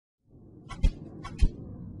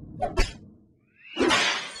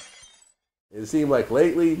It seemed like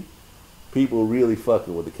lately, people really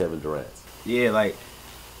fucking with the Kevin Durants. Yeah, like,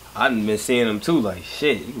 I done been seeing them too, like,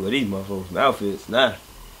 shit, you wear these motherfuckers outfits, nah.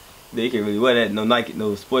 They can't really wear that, no Nike,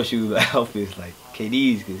 no sports shoes outfits like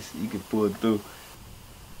KD's, because you can pull it through.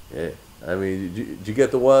 Yeah, I mean, did you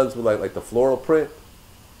get the ones with like the floral print?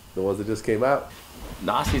 The ones that just came out?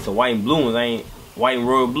 No, I see some white and blue ones, white and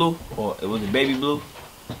royal blue, or it was a baby blue.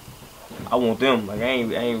 I want them, like I ain't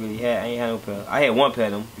really had, I ain't had no pair. I had one pair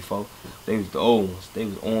of them before. They was the old ones. They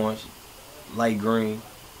was orange, light green,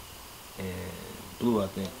 and blue, I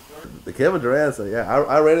think. The Kevin Durant, yeah,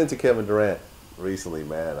 I ran into Kevin Durant recently,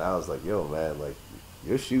 man. I was like, yo, man, like,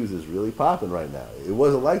 your shoes is really popping right now. It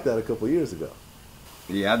wasn't like that a couple of years ago.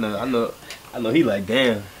 Yeah, I know he like,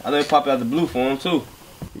 damn. I know he popped out the blue for him too.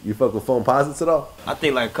 You fuck with foam posits at all? I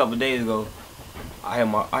think like a couple of days ago, I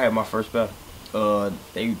had my first pair.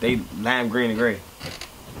 They lime green and gray.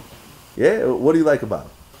 Yeah, what do you like about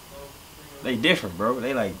them? They different, bro.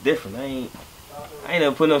 They like different. I ain't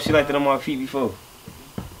never put no shit like that on my feet before.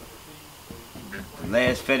 The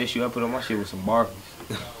last fetish shoe I put on my shit was some Barclays.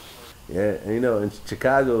 Yeah, and you know, and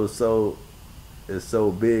Chicago is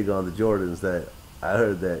so big on the Jordans that I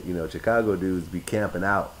heard that, you know, Chicago dudes be camping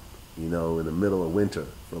out, you know, in the middle of winter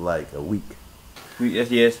for like a week.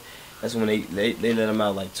 Yes. That's when they let them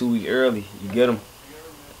out like 2 weeks early. You get them.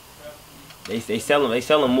 They sell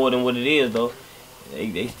them more than what it is though.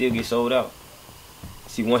 They still get sold out.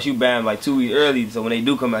 See, once you buy them like 2 weeks early, so when they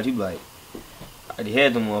do come out, you be like, I already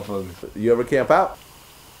had them motherfuckers. You ever camp out?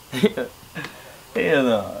 Hell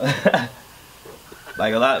no.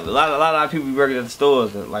 Like a lot of people be working at the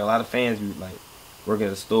stores, and like a lot of fans be like working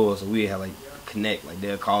at the stores, so we have like connect, like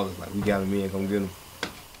they'll call us, like we got them in, come get them.